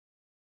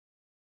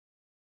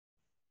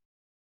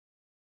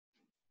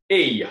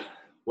Hey,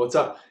 what's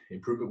up?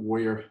 Improvement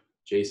Warrior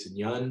Jason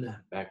Yun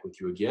back with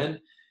you again.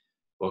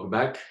 Welcome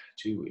back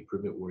to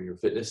Improvement Warrior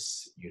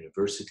Fitness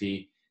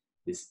University.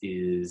 This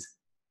is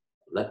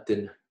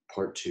Leptin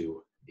Part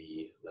 2,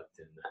 the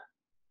Leptin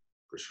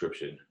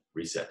Prescription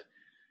Reset.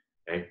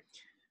 Okay,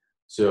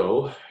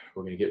 so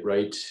we're going to get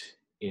right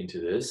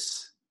into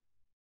this.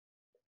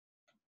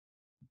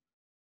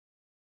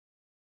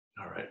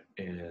 All right,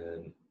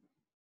 and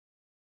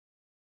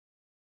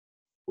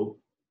whoop.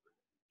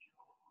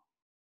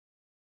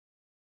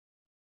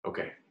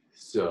 Okay,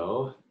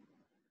 so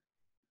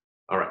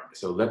all right,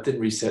 so Leptin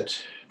Reset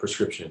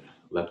Prescription,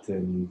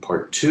 Leptin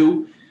Part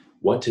 2,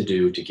 what to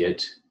do to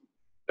get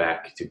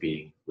back to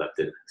being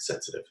leptin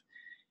sensitive.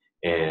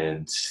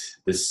 And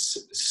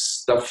this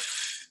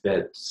stuff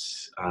that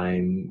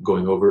I'm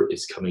going over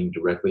is coming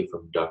directly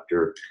from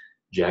Dr.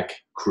 Jack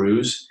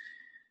Kruse.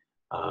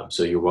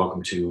 So you're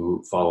welcome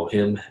to follow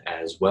him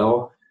as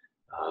well,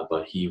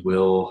 but he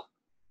will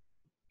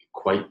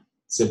quite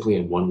simply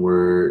in one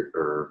word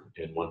or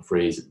in one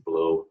phrase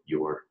blow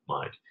your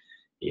mind.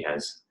 He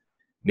has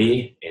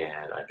me,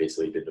 and I've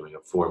basically been doing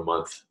a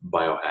 4-month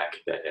biohack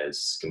that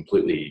has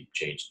completely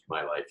changed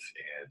my life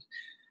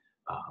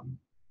and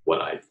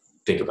what I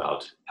think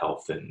about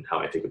health and how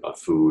I think about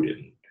food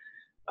and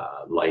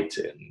light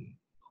and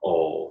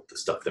all the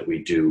stuff that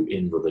we do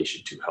in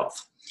relation to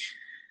health.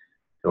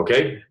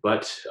 Okay,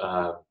 but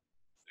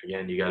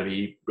again, you got to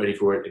be ready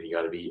for it, and you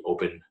got to be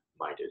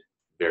open-minded,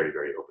 very,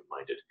 very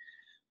open-minded.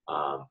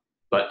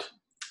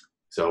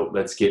 So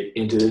let's get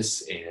into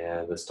this,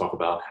 and let's talk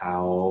about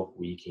how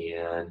we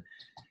can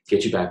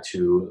get you back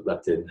to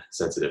leptin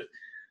sensitive.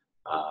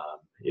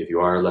 If you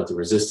are leptin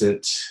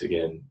resistant,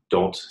 again,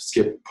 don't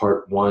skip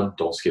part 1.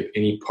 Don't skip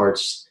any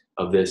parts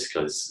of this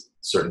because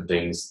certain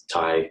things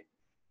tie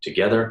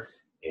together.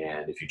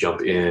 And if you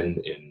jump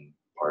in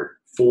part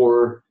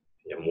 4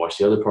 and watch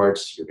the other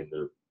parts, you're going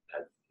to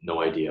have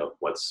no idea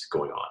what's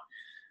going on.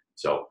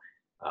 So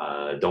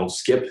don't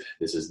skip.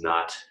 This is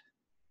not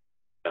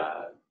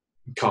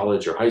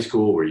college or high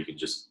school where you can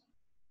just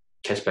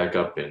catch back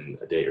up in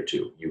a day or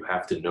two. You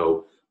have to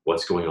know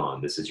what's going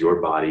on. This is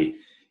your body,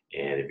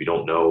 and if you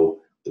don't know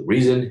the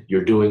reason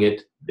you're doing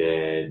it,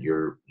 then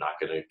you're not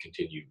going to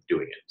continue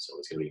doing it. So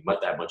it's going to be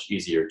that much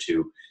easier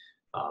to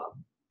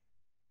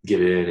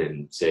give in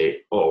and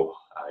say, oh,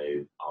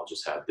 I'll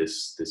just have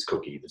this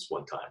cookie this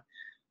one time.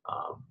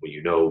 When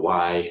you know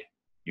why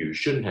you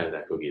shouldn't have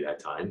that cookie that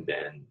time,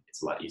 then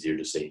it's a lot easier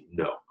to say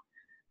no.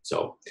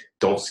 So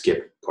don't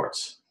skip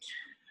parts.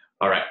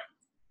 All right,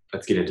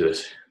 let's get into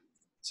this.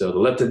 So the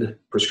leptin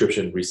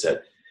prescription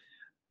reset.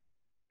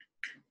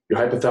 Your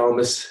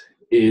hypothalamus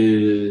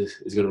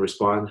is going to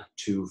respond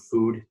to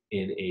food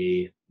in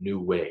a new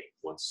way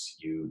once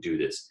you do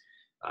this.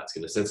 It's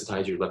going to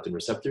sensitize your leptin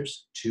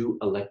receptors to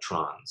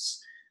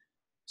electrons.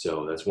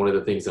 So that's one of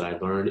the things that I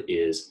learned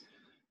is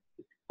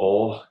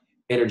all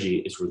energy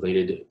is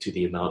related to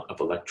the amount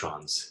of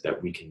electrons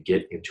that we can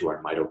get into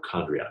our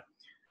mitochondria.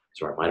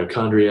 So our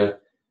mitochondria,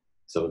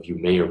 some of you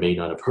may or may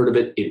not have heard of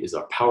it. It is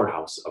our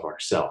powerhouse of our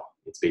cell.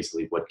 It's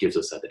basically what gives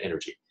us that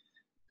energy.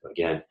 So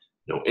again,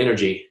 no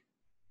energy,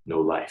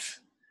 no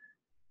life.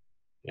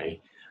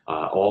 Okay?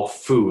 All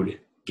food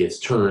gets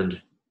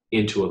turned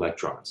into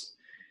electrons.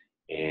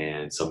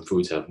 And some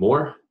foods have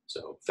more,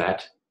 so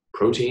fat,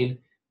 protein,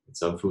 and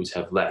some foods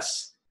have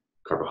less,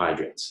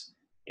 carbohydrates.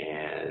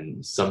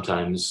 And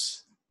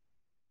sometimes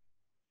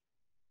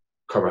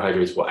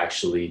carbohydrates will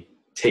actually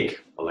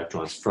take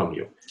electrons from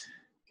you.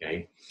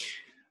 Okay?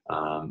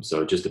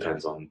 So it just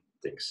depends on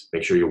things.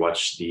 Make sure you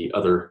watch the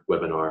other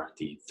webinar,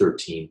 the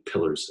 13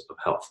 Pillars of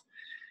Health.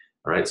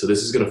 All right, so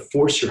this is going to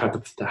force your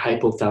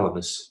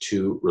hypothalamus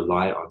to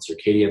rely on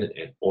circadian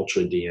and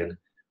ultradian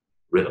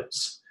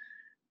rhythms.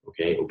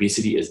 Okay,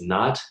 obesity is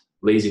not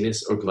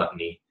laziness or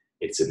gluttony.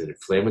 It's an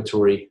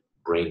inflammatory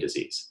brain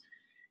disease.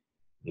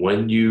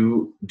 When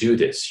you do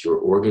this, your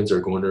organs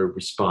are going to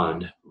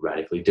respond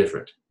radically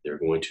different. They're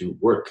going to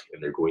work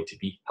and they're going to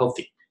be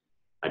healthy.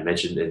 I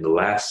mentioned in the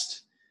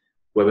last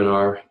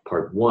webinar,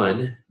 part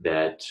 1,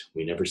 that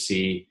we never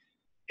see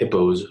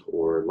hippos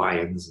or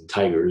lions and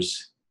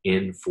tigers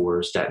in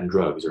for statin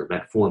drugs or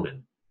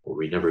metformin, or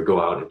we never go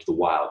out into the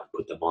wild and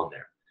put them on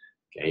there.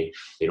 Okay,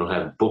 they don't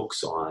have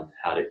books on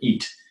how to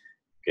eat.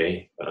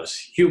 Okay, but us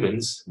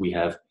humans, we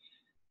have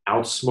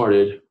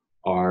outsmarted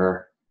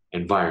our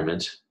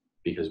environment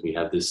because we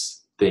have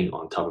this thing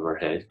on top of our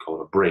head called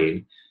a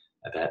brain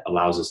that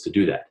allows us to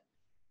do that.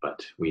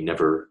 But we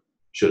never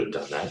should have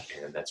done that,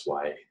 and that's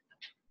why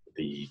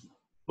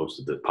most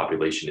of the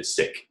population is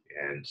sick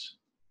and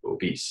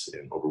obese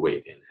and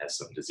overweight and has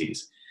some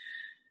disease.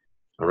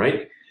 All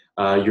right,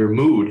 your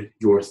mood,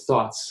 your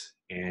thoughts,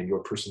 and your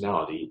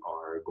personality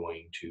are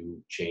going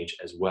to change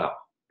as well.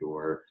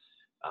 You're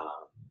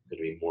going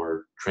to be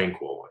more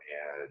tranquil,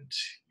 and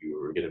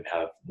you're going to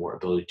have more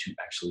ability to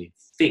actually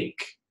think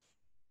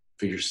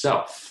for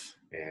yourself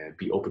and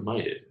be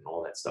open-minded and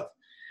all that stuff.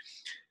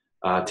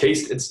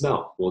 Taste and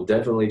smell will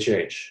definitely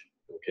change.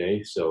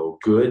 Okay, so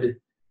good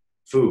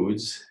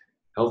foods,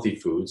 healthy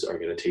foods are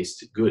going to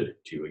taste good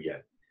to you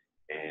again.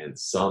 and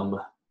some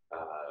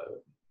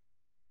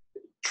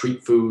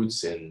treat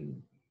foods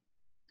and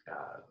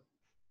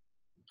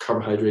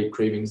carbohydrate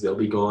cravings, they'll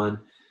be gone.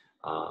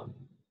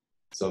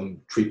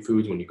 Some treat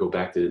foods, when you go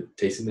back to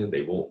tasting them,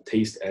 they won't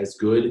taste as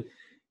good,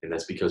 and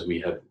that's because we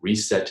have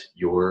reset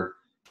your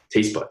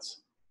taste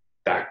buds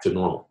back to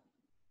normal.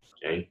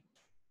 Okay,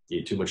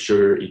 eat too much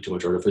sugar, eat too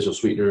much artificial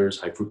sweeteners,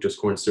 high fructose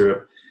corn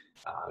syrup,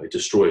 it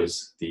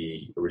destroys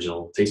the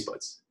original taste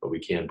buds, but we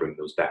can bring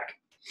those back.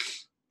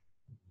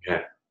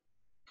 Okay,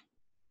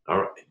 all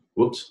right,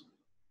 whoops.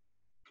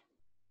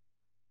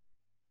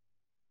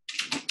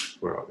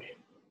 Where are we?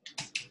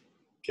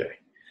 Okay,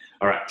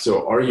 all right,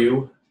 so are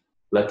you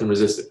leptin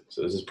resistant?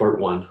 So this is part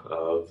one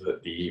of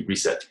the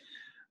reset.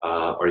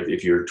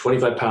 If you're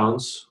 25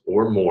 pounds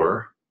or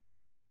more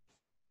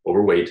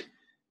overweight,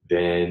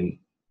 then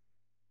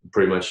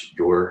pretty much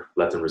you're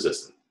leptin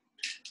resistant.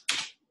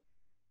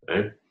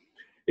 Okay?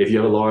 If you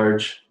have a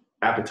large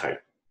appetite,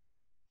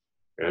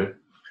 okay,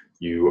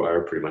 you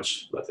are pretty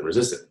much leptin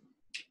resistant.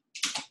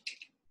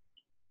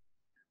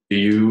 Do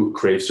you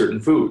crave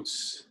certain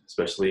foods,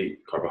 especially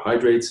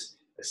carbohydrates,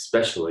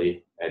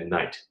 especially at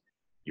night?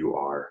 You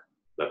are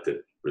leptin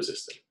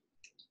resistant.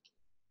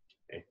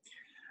 Okay?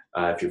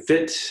 If you're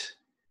fit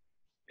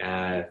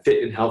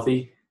and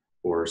healthy,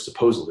 or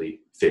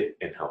supposedly fit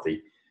and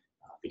healthy,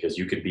 because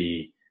you could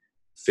be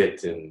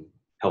fit and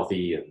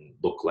healthy and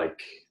look like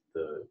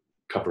the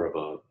cover of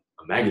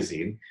a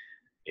magazine,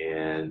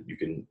 and you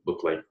can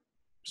look like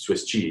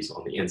Swiss cheese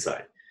on the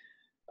inside.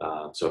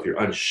 So if you're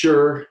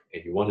unsure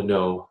and you want to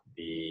know,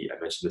 I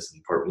mentioned this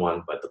in part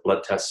one, but the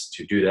blood tests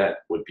to do that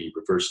would be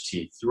reverse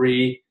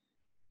T3,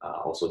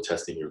 also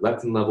testing your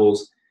leptin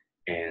levels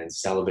and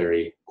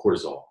salivary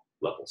cortisol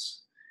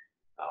levels,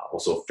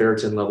 also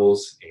ferritin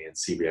levels and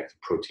C-reactive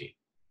protein.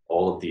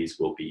 All of these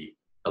will be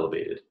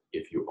elevated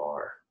if you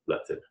are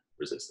leptin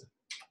resistant.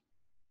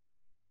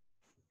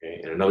 Okay,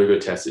 and another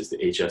good test is the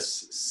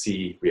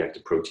HSC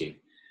reactive protein.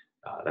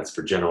 That's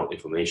for general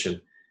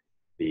inflammation.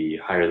 The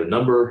higher the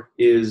number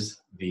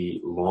is,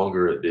 the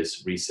longer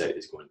this reset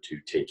is going to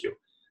take you.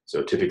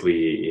 So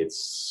typically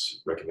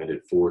it's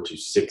recommended 4 to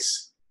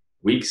 6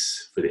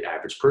 weeks for the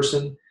average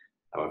person.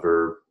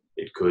 However,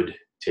 it could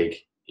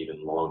take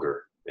even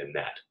longer than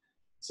that.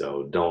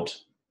 So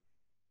don't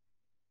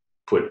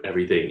put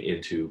everything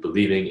into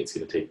believing it's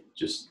going to take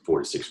just 4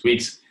 to 6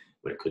 weeks,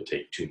 when it could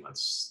take 2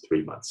 months,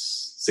 3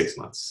 months, 6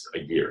 months, a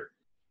year.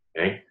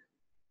 Okay?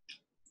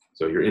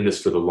 So you're in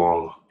this for the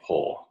long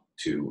haul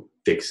to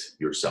fix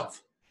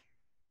yourself.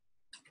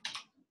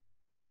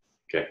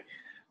 Okay.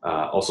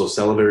 Also,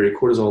 salivary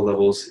cortisol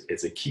levels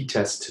is a key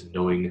test to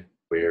knowing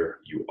where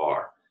you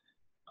are.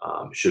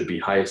 Should be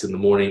highest in the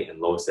morning and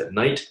lowest at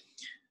night.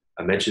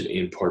 I mentioned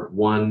in part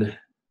one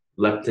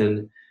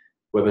leptin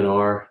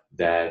webinar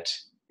that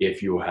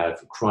if you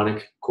have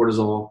chronic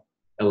cortisol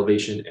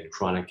elevation and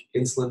chronic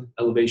insulin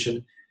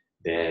elevation,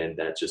 then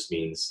that just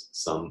means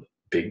some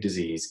big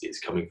disease is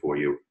coming for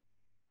you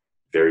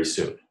very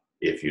soon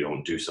if you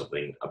don't do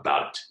something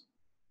about it.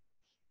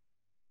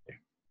 Okay.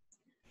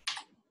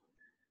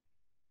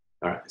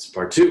 All right, this is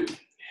part two.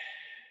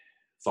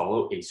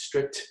 Follow a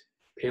strict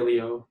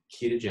paleo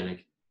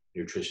ketogenic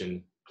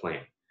nutrition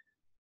plan.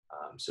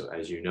 So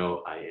as you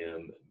know, I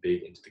am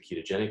big into the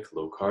ketogenic,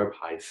 low carb,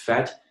 high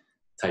fat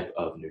type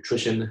of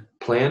nutrition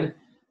plan.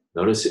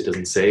 Notice it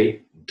doesn't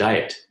say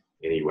diet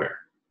anywhere.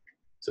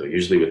 So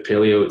usually with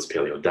paleo, it's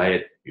paleo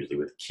diet. Usually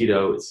with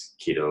keto, it's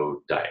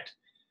keto diet.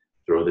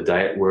 Throw the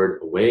diet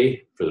word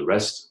away for the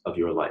rest of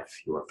your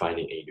life. You are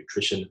finding a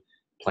nutrition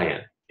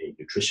plan, a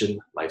nutrition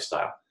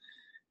lifestyle.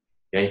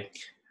 Okay?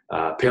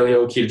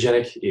 Paleo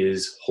ketogenic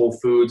is whole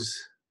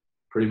foods,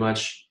 pretty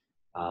much.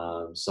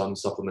 Some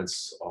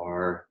supplements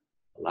are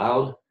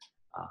allowed.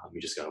 You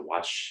just got to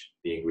watch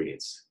the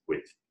ingredients.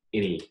 With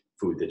any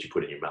food that you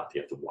put in your mouth, you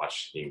have to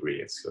watch the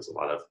ingredients, because a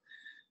lot of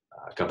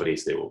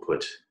companies, they will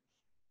put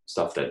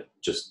stuff that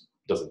just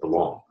doesn't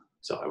belong.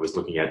 So I was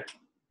looking at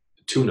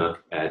tuna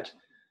at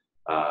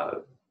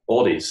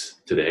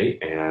Aldi's today,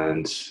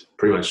 and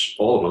pretty much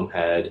all of them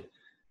had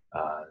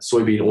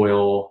soybean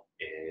oil,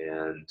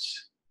 and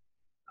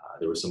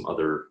there was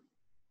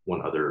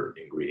one other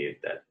ingredient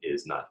that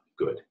is not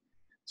good.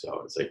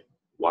 So it's like,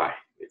 why?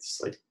 It's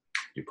like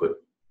you put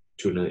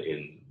tuna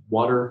in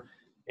water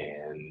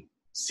and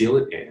seal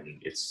it,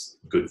 and it's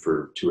good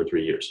for 2 or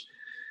 3 years.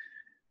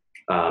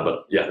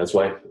 But yeah, that's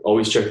why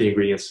always check the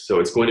ingredients. So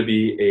it's going to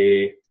be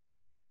a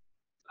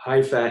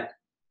high fat,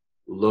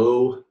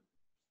 low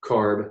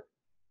carb,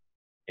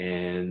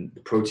 and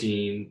the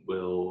protein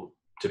will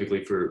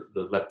typically, for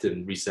the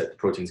leptin reset, the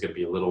protein is going to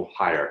be a little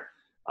higher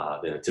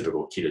than a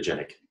typical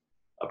ketogenic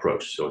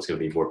approach. So it's going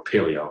to be more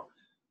paleo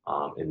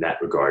in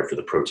that regard for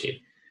the protein.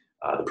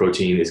 The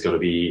protein is going to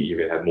be, you're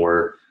going to have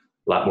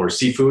a lot more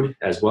seafood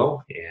as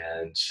well,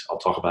 and I'll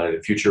talk about it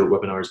in future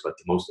webinars, but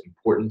the most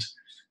important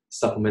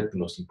supplement, the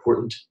most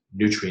important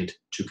nutrient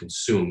to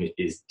consume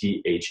is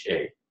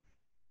DHA.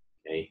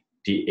 Okay?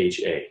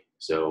 DHA.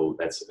 So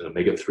that's an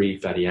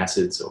omega-3 fatty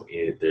acid. So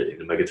in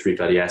omega-3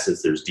 fatty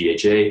acids, there's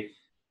DHA,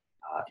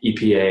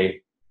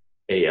 EPA,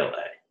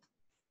 ALA.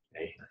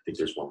 think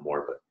there's one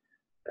more, but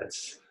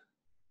that's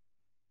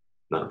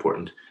not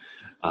important.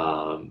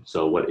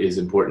 So what is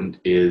important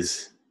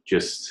is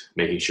just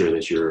making sure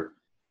that you're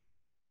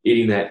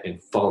eating that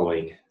and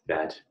following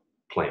that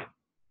plan.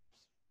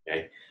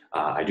 Okay.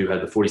 I do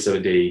have the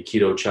 47-day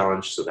keto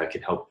challenge, so that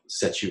can help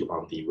set you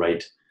on the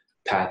right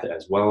path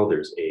as well.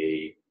 There's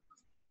a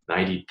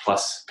 90+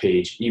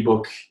 page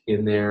ebook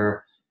in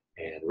there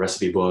and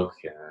recipe book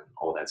and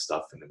all that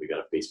stuff. And then we got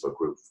a Facebook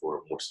group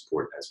for more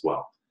support as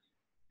well.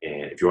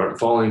 And if you aren't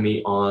following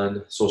me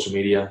on social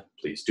media,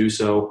 please do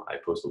so. I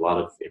post a lot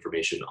of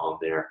information on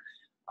there.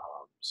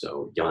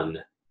 So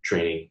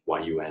YunTraining,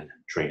 YUN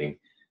training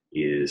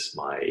is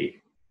my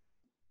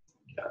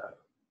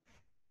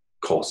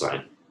call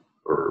sign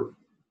or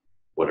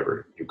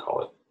whatever you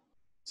call it.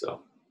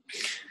 So,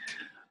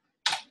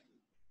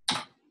 all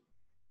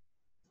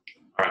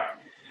right.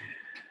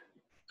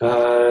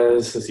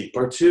 Let's see,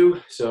 part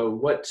 2. So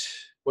what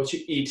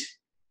you eat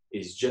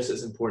is just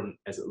as important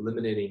as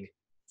eliminating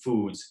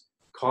foods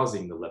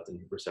causing the leptin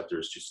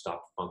receptors to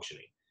stop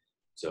functioning.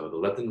 So the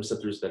leptin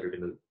receptors that are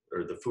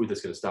or the food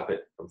that's going to stop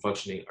it from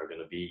functioning are going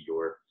to be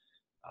your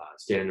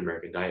standard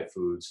American diet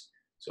foods.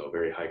 So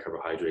very high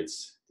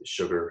carbohydrates, the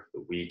sugar,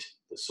 the wheat,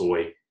 the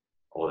soy,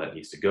 all that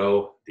needs to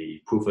go.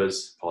 The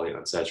PUFAs,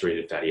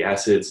 polyunsaturated fatty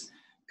acids,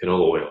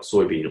 canola oil,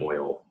 soybean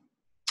oil,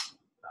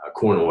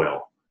 corn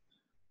oil,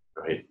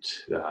 right?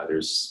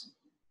 There's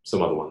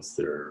some other ones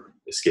that are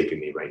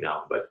escaping me right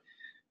now, but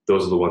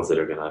those are the ones that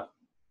are going to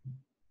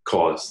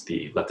cause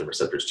the leptin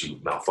receptors to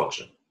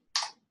malfunction.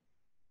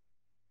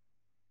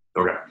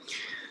 Okay.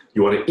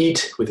 You want to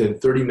eat within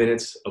 30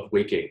 minutes of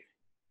waking.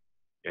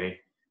 Okay.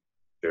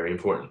 Very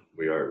important.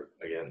 We're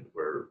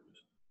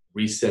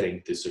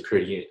resetting the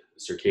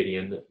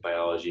circadian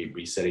biology,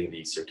 resetting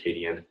the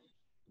circadian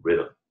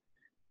rhythm.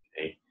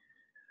 Okay.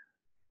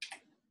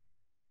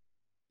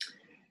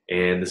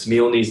 And this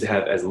meal needs to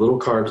have as little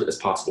carbs as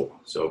possible.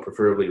 So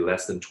preferably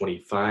less than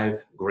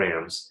 25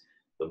 grams.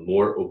 The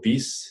more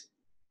obese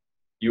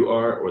you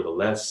are, or the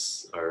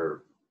less,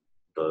 or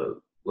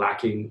the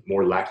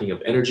more lacking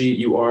of energy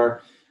you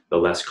are, the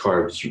less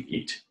carbs you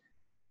eat.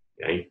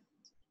 Okay.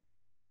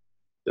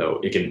 So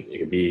it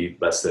can be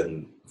less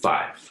than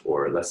 5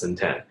 or less than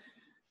 10.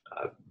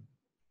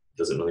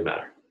 Doesn't really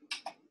matter.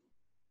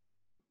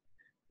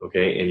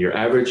 Okay, and your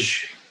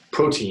average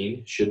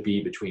protein should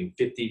be between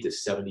 50 to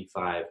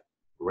 75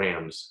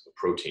 grams of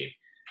protein.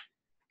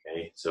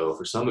 Okay, so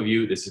for some of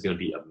you, this is going to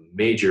be a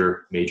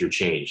major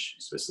change,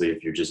 especially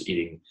if you're just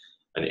eating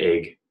an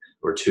egg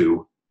or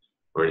 2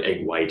 or an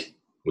egg white,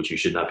 which you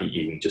should not be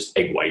eating just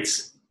egg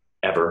whites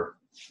ever.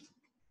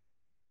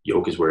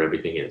 Yolk is where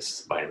everything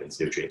is, vitamins,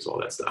 nutrients, all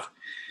that stuff.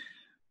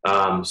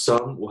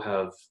 Some will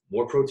have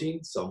more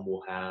protein, some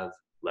will have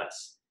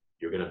less.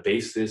 You're going to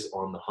base this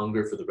on the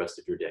hunger for the rest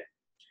of your day.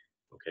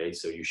 Okay,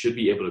 so you should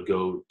be able to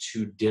go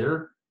to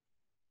dinner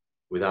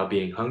without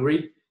being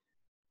hungry.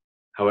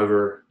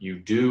 However,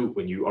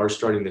 when you are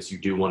starting this, you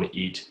do want to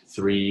eat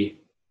 3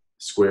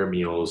 square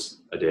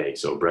meals a day.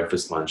 So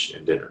breakfast, lunch,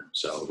 and dinner.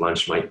 So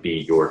lunch might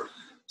be your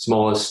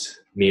smallest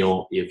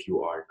meal if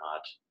you are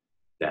not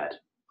that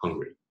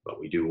hungry, but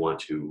we do want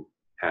to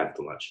have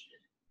the lunch.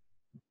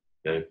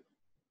 Okay,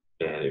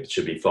 and it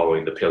should be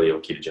following the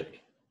Paleo Ketogenic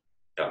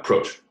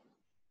approach.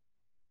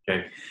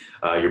 Okay,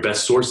 your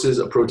best sources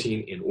of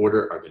protein in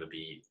order are going to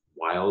be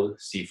wild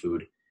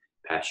seafood,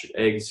 pastured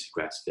eggs,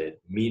 grass-fed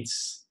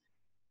meats,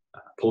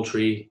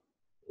 poultry,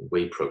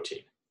 whey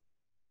protein.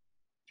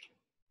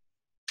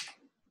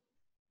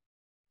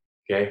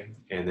 Okay,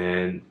 and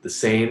then the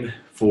same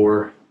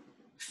for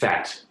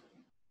fat.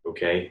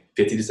 Okay,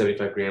 50 to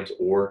 75 grams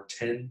or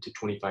 10 to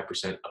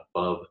 25%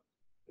 above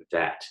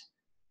that.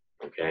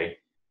 Okay,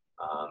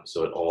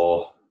 so it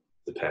all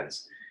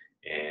depends.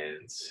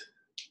 And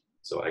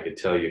so I could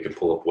tell you, I could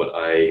pull up what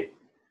I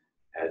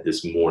had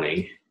this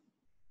morning.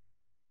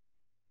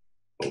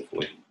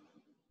 Hopefully,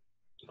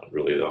 not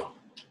really though.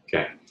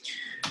 Okay,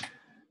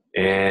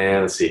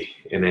 and let's see.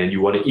 And then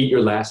you want to eat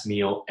your last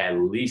meal at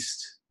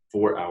least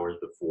 4 hours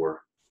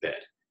before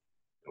bed.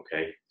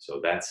 Okay, so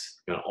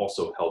that's going to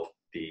also help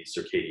the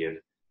circadian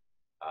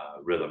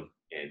rhythm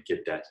and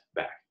get that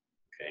back.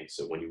 Okay,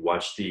 so when you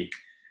watch the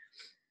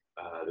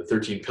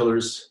 13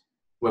 Pillars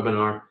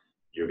webinar,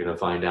 you're going to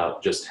find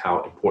out just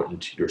how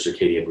important your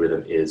circadian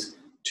rhythm is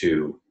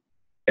to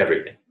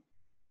everything.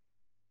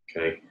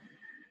 Okay,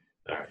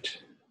 all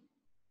right.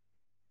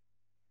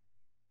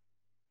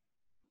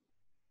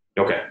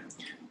 Okay,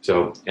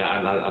 so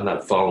I'm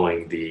not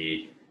following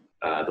the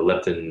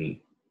leptin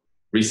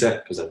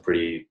reset because I'm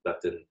pretty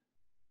leptin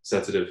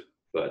sensitive,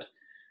 but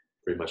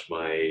pretty much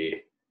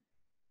okay,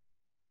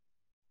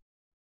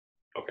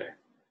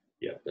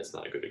 yeah, that's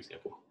not a good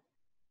example.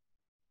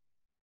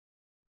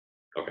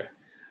 Okay,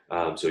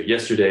 so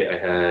yesterday I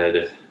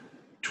had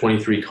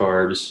 23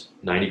 carbs,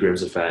 90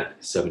 grams of fat,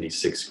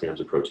 76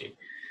 grams of protein.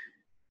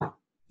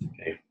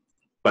 Okay,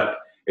 but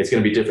it's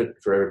going to be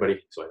different for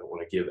everybody, so I don't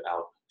want to give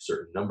out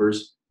certain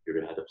numbers. You're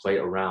going to have to play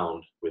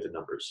around with the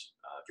numbers.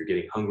 If you're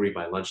getting hungry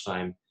by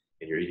lunchtime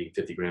and you're eating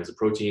 50 grams of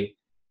protein,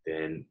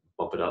 then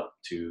bump it up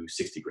to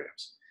 60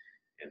 grams,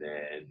 and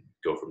then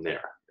go from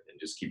there, and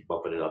just keep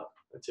bumping it up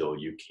until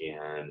you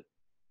can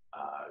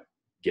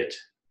get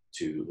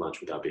to lunch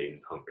without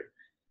being hungry.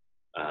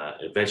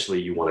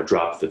 Eventually, you want to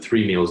drop the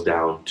 3 meals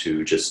down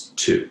to just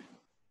 2.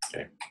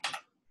 Okay.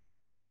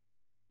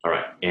 All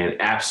right, and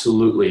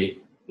absolutely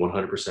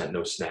 100%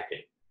 no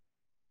snacking.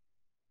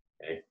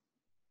 Okay,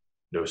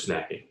 no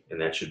snacking,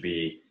 and that should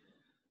be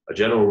a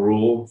general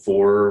rule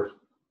for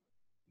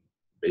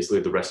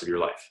basically the rest of your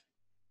life.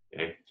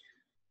 Okay,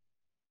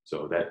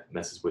 so that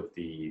messes with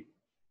the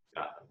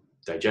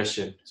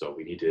digestion. So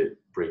we need to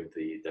bring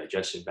the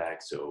digestion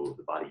back so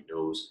the body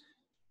knows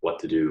what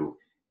to do,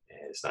 and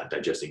it's not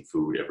digesting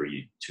food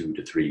every 2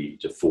 to 3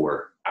 to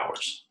 4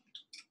 hours.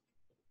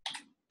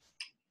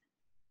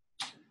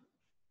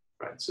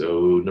 Right,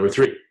 so number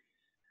 3,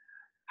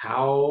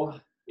 how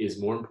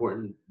is more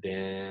important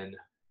than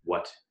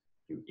what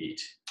you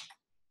eat?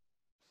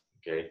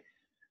 Okay,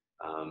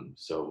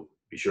 so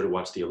be sure to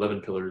watch the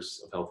 11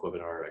 Pillars of Health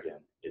webinar. Again,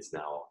 it's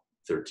now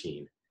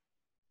 13,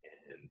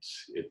 and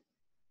it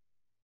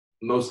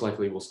most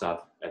likely will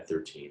stop at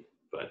 13,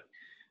 but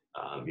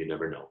you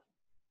never know.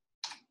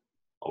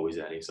 Always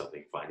adding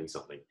something, finding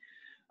something.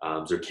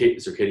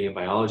 Circadian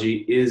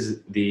biology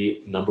is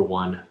the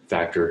 #1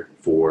 factor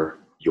for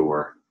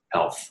your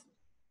health.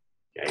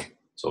 Okay,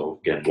 so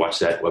again, watch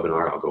that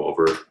webinar. I'll go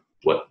over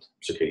what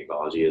circadian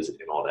biology is and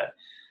all that.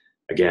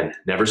 Again,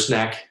 never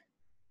snack.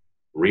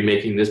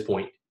 Remaking this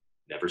point,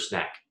 never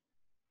snack.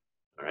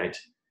 All right.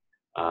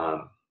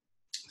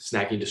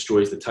 Snacking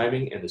destroys the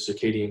timing and the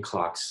circadian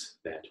clocks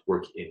that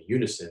work in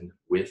unison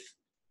with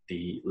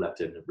the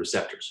leptin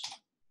receptors.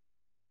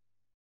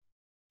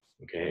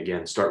 Okay,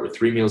 again, start with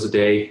 3 meals a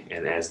day,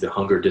 and as the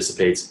hunger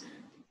dissipates,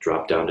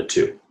 drop down to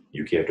 2.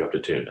 You can drop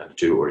down to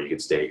 2, or you can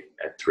stay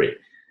at 3.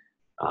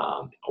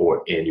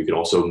 And you can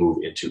also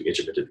move into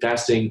intermittent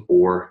fasting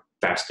or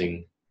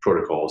fasting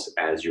protocols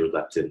as your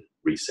leptin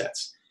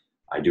resets.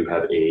 I do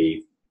have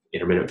a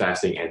intermittent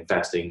fasting and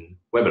fasting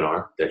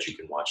webinar that you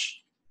can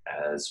watch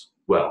as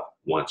well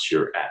once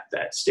you're at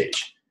that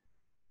stage.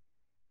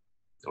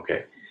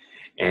 Okay,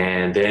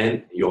 and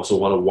then you also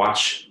want to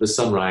watch the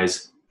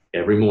sunrise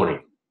every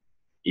morning,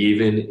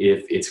 even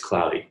if it's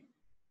cloudy.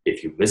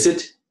 If you miss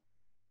it,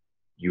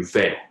 you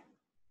fail.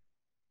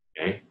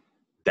 Okay,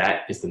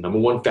 that is the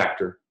 #1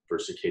 factor for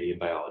circadian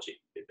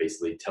biology. It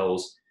basically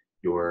tells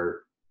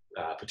your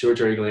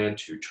pituitary gland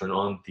to turn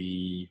on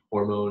the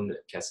hormone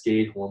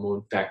cascade,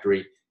 hormone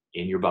factory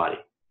in your body.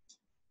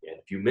 And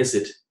if you miss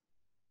it,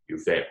 you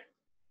fail.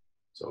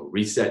 So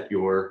reset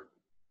your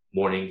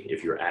morning.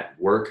 If you're at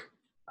work,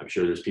 I'm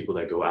sure there's people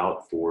that go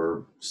out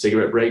for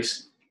cigarette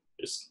breaks.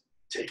 Just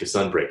take a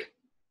sun break.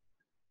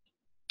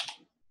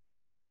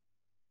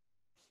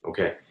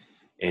 Okay,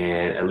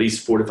 and at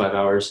least 4 to 5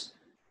 hours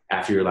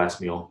after your last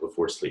meal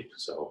before sleep.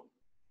 So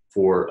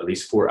for at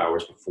least 4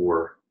 hours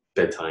before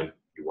bedtime,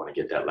 you want to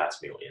get that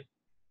last meal in.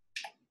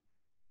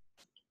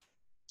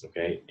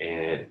 Okay,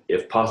 and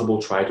if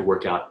possible, try to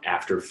work out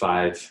after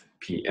 5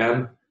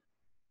 p.m.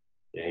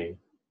 Okay,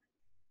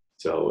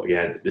 so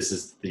again, this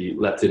is the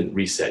leptin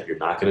reset. You're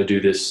not going to do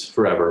this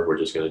forever. We're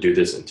just going to do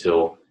this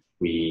until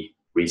we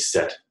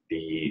reset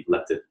the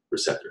leptin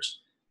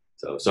receptors.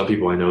 So some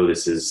people, I know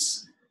this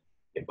is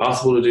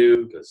impossible to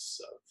do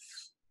because of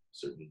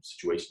certain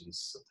situations.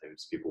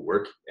 Sometimes people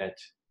work at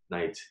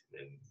night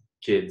and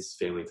kids,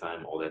 family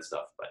time, all that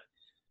stuff, but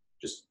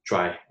just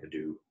try and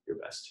do your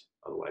best.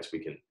 Otherwise, we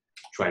can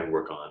try and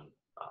work on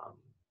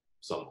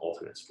some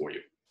alternates for you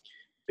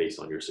based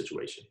on your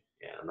situation.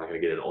 And I'm not going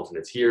to get into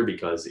alternates here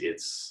because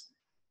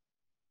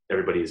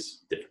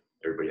everybody's different.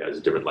 Everybody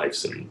has different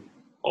lives and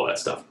all that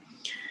stuff.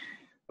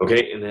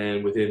 Okay, and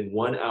then within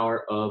 1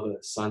 hour of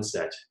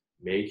sunset,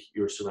 make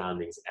your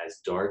surroundings as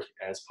dark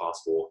as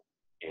possible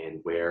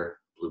and wear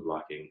blue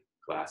blocking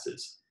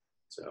glasses.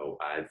 So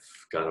I've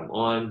got them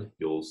on.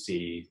 You'll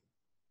see,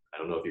 I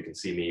don't know if you can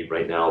see me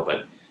right now,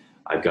 but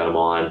I've got them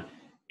on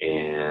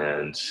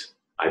and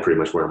I pretty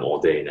much wear them all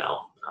day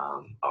now.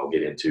 I'll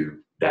get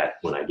into that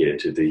when I get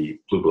into the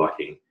blue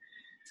blocking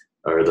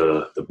or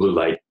the blue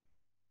light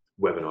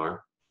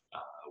webinar,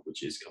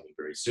 which is coming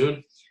very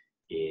soon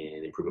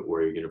in Improvement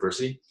Warrior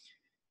University.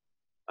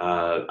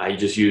 I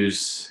just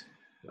use,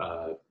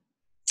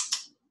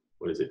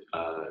 what is it?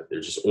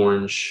 They're just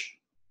orange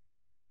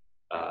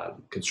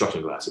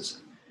construction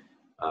glasses.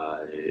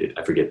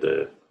 I forget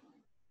the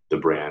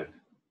brand,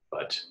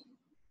 but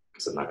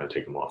because I'm not going to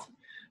take them off.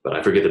 But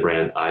I forget the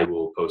brand. I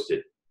will post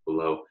it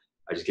below.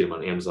 I just get them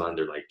on Amazon.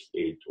 They're like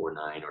 $8 or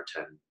 $9 or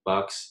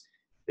 $10.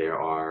 There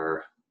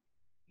are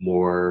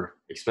more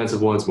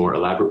expensive ones, more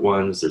elaborate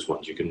ones. There's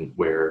ones you can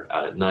wear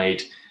out at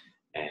night,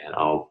 and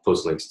I'll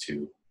post links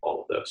to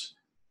all of those.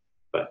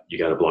 But you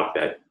got to block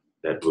that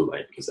blue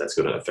light because that's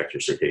going to affect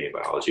your circadian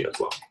biology as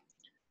well.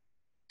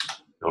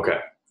 Okay.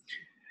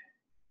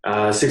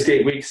 6 to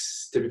 8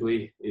 weeks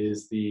typically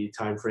is the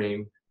time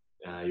frame.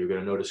 You're going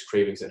to notice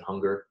cravings and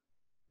hunger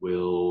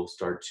will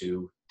start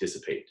to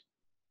dissipate.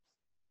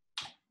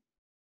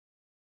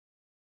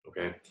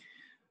 Okay.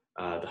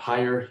 The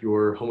higher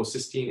your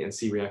homocysteine and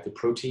C-reactive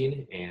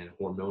protein and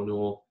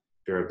hormonal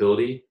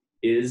variability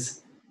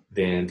is,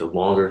 then the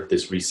longer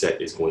this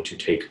reset is going to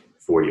take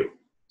for you.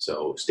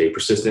 So stay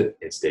persistent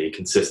and stay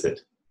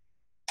consistent.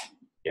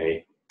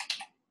 Okay.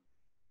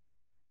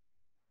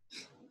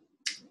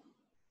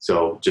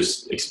 So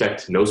just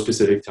expect no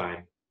specific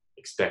time.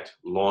 Expect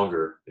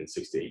longer than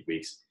 6 to 8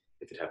 weeks.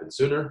 If it happens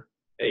sooner,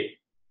 hey,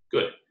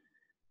 good.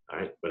 All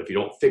right. But if you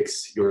don't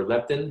fix your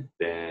leptin,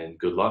 then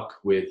good luck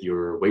with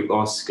your weight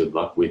loss. Good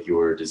luck with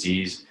your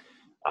disease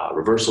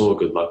reversal.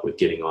 Good luck with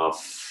getting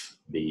off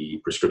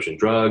the prescription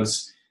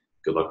drugs.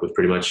 Good luck with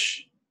pretty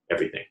much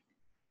everything.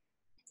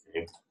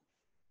 Okay.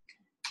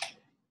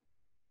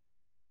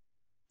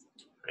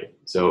 Right.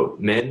 So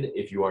men,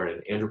 if you are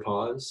in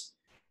andropause,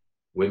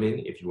 women,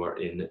 if you are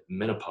in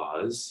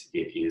menopause,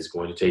 it is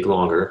going to take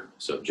longer.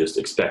 So just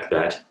expect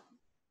that.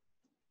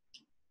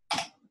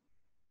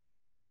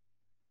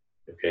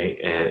 Okay,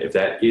 and if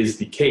that is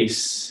the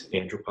case,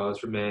 andropause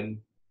for men,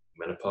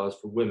 menopause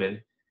for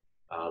women,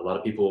 a lot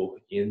of people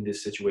in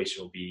this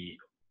situation will be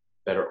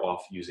better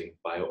off using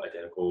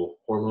bioidentical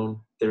hormone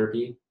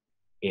therapy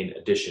in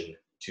addition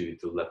to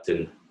the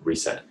leptin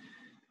reset.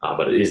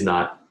 But it is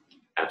not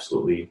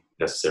absolutely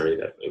necessary.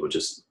 That it would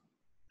just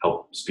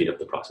help speed up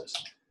the process.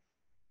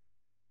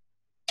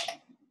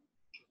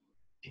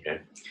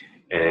 Okay,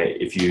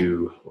 and if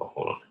you, well,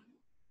 hold on.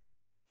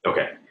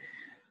 Okay,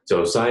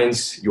 so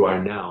signs you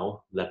are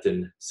now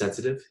leptin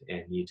sensitive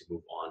and need to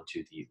move on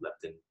to the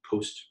leptin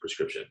post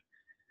prescription.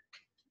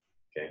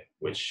 Okay,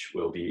 which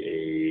will be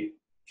a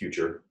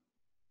future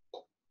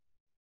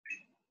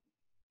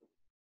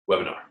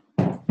webinar.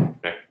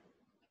 Okay.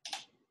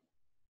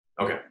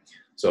 Okay.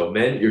 So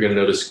men, you're going to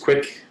notice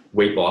quick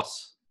weight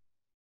loss.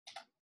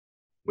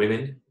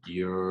 Women,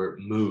 your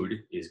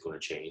mood is going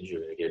to change.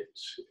 You're going to get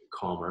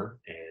calmer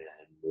and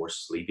more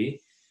sleepy.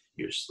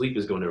 Your sleep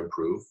is going to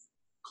improve.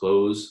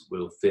 Clothes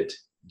will fit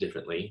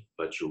differently,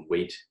 but your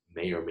weight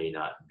may or may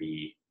not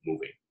be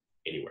moving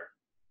anywhere.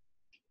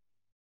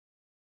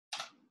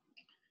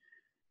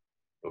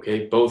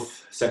 Okay,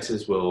 both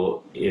sexes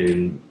will,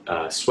 in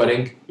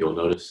sweating, you'll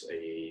notice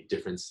a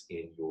difference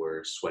in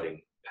your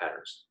sweating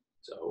patterns.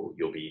 So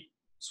you'll be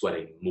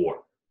sweating more,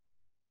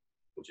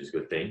 which is a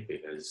good thing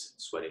because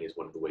sweating is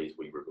one of the ways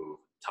we remove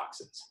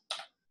toxins.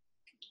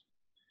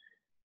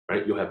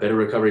 Right, you'll have better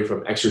recovery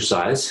from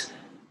exercise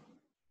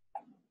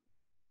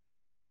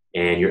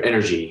and your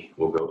energy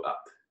will go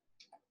up.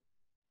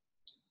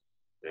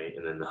 Right,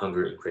 and then the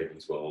hunger and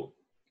cravings will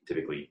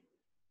typically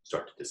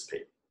start to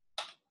dissipate.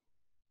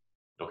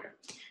 Okay,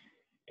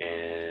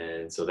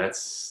 and so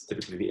that's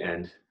typically the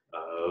end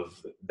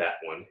of that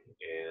one.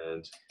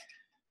 And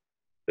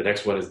the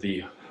next one is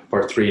the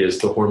part 3 is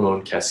the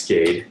hormone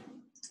cascade.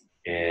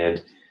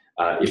 And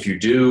if you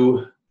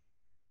do,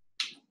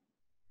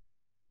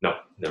 no,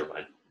 never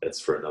mind.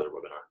 That's for another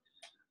webinar.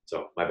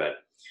 So my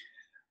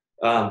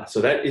bad.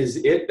 So that is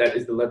it. That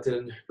is the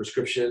leptin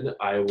prescription.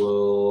 I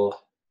will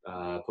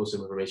post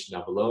some information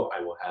down below.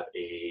 I will have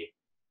a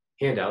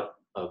handout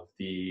of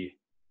the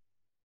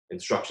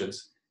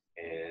instructions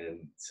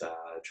and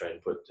try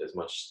and put as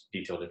much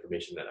detailed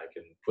information that I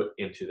can put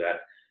into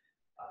that.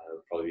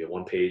 It'll probably be a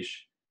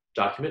 1-page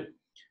document.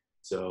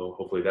 So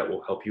hopefully that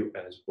will help you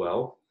as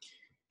well.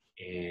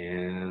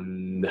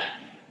 And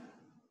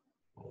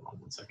hold on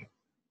 1 second.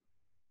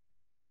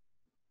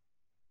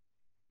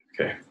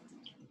 Okay.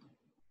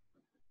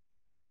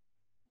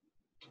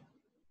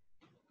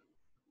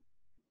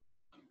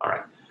 All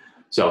right.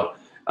 So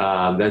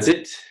that's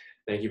it.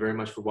 Thank you very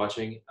much for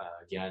watching.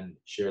 Again,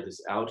 share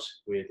this out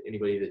with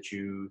anybody that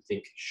you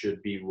think should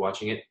be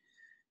watching it.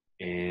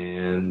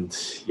 And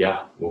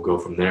yeah, we'll go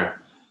from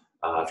there.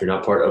 If you're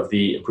not part of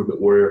the Improvement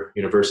Warrior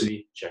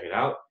University, check it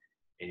out.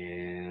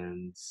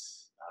 And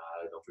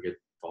don't forget to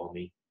follow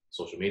me on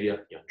social media,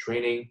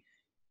 YunTraining.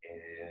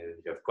 And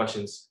if you have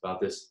questions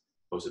about this,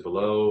 post it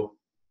below.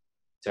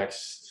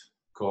 Text,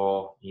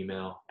 call,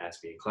 email,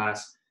 ask me in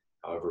class,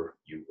 however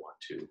you want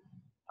to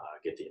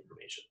get the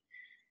information.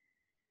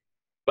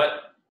 But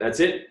that's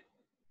it.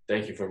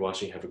 Thank you for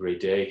watching. Have a great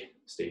day.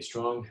 Stay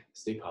strong,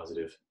 stay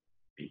positive,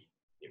 be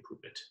the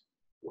Improvement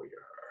Warrior.